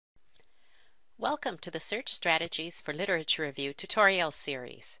Welcome to the Search Strategies for Literature Review tutorial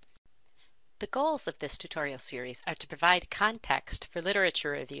series. The goals of this tutorial series are to provide context for literature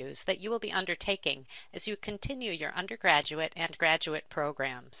reviews that you will be undertaking as you continue your undergraduate and graduate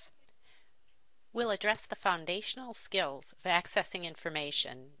programs. We'll address the foundational skills of accessing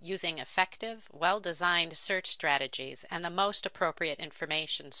information using effective, well-designed search strategies and the most appropriate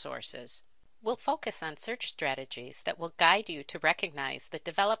information sources. We'll focus on search strategies that will guide you to recognize the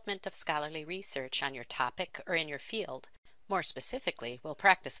development of scholarly research on your topic or in your field. More specifically, we'll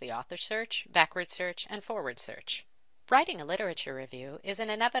practice the author search, backward search, and forward search. Writing a literature review is an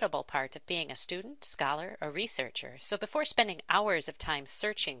inevitable part of being a student, scholar, or researcher, so before spending hours of time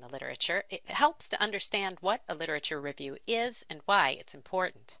searching the literature, it helps to understand what a literature review is and why it's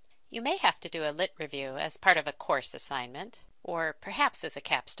important. You may have to do a lit review as part of a course assignment, or perhaps as a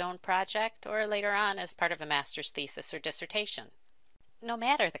capstone project, or later on as part of a master's thesis or dissertation. No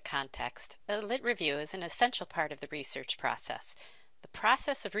matter the context, a lit review is an essential part of the research process. The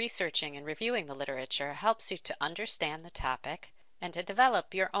process of researching and reviewing the literature helps you to understand the topic and to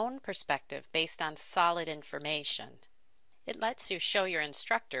develop your own perspective based on solid information. It lets you show your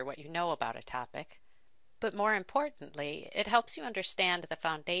instructor what you know about a topic, but more importantly, it helps you understand the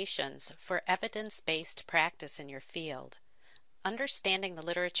foundations for evidence-based practice in your field. Understanding the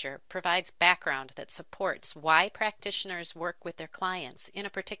literature provides background that supports why practitioners work with their clients in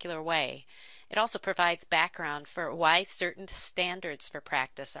a particular way. It also provides background for why certain standards for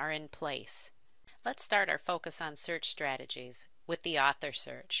practice are in place. Let's start our focus on search strategies with the author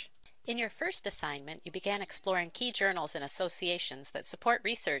search. In your first assignment, you began exploring key journals and associations that support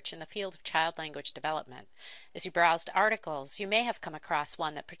research in the field of child language development. As you browsed articles, you may have come across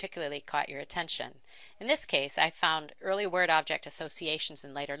one that particularly caught your attention. In this case, I found Early Word-Object Associations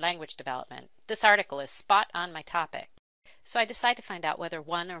in Later Language Development. This article is spot on my topic. So I decided to find out whether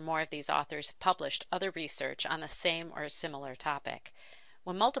one or more of these authors have published other research on the same or a similar topic.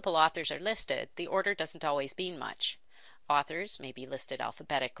 When multiple authors are listed, the order doesn't always mean much. Authors may be listed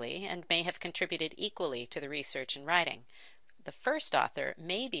alphabetically and may have contributed equally to the research and writing. The first author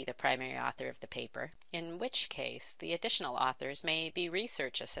may be the primary author of the paper, in which case the additional authors may be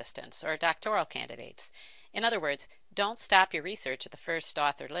research assistants or doctoral candidates. In other words, don't stop your research at the first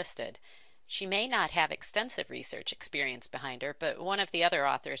author listed. She may not have extensive research experience behind her, but one of the other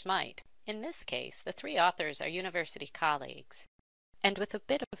authors might. In this case, the three authors are university colleagues. And with a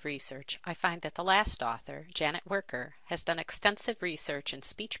bit of research, I find that the last author, Janet Worker, has done extensive research in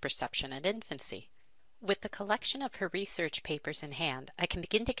speech perception and infancy. With the collection of her research papers in hand, I can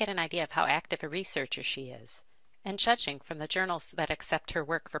begin to get an idea of how active a researcher she is. And judging from the journals that accept her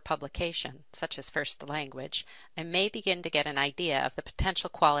work for publication, such as First Language, I may begin to get an idea of the potential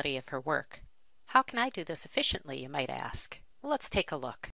quality of her work. How can I do this efficiently, you might ask? Well, let's take a look.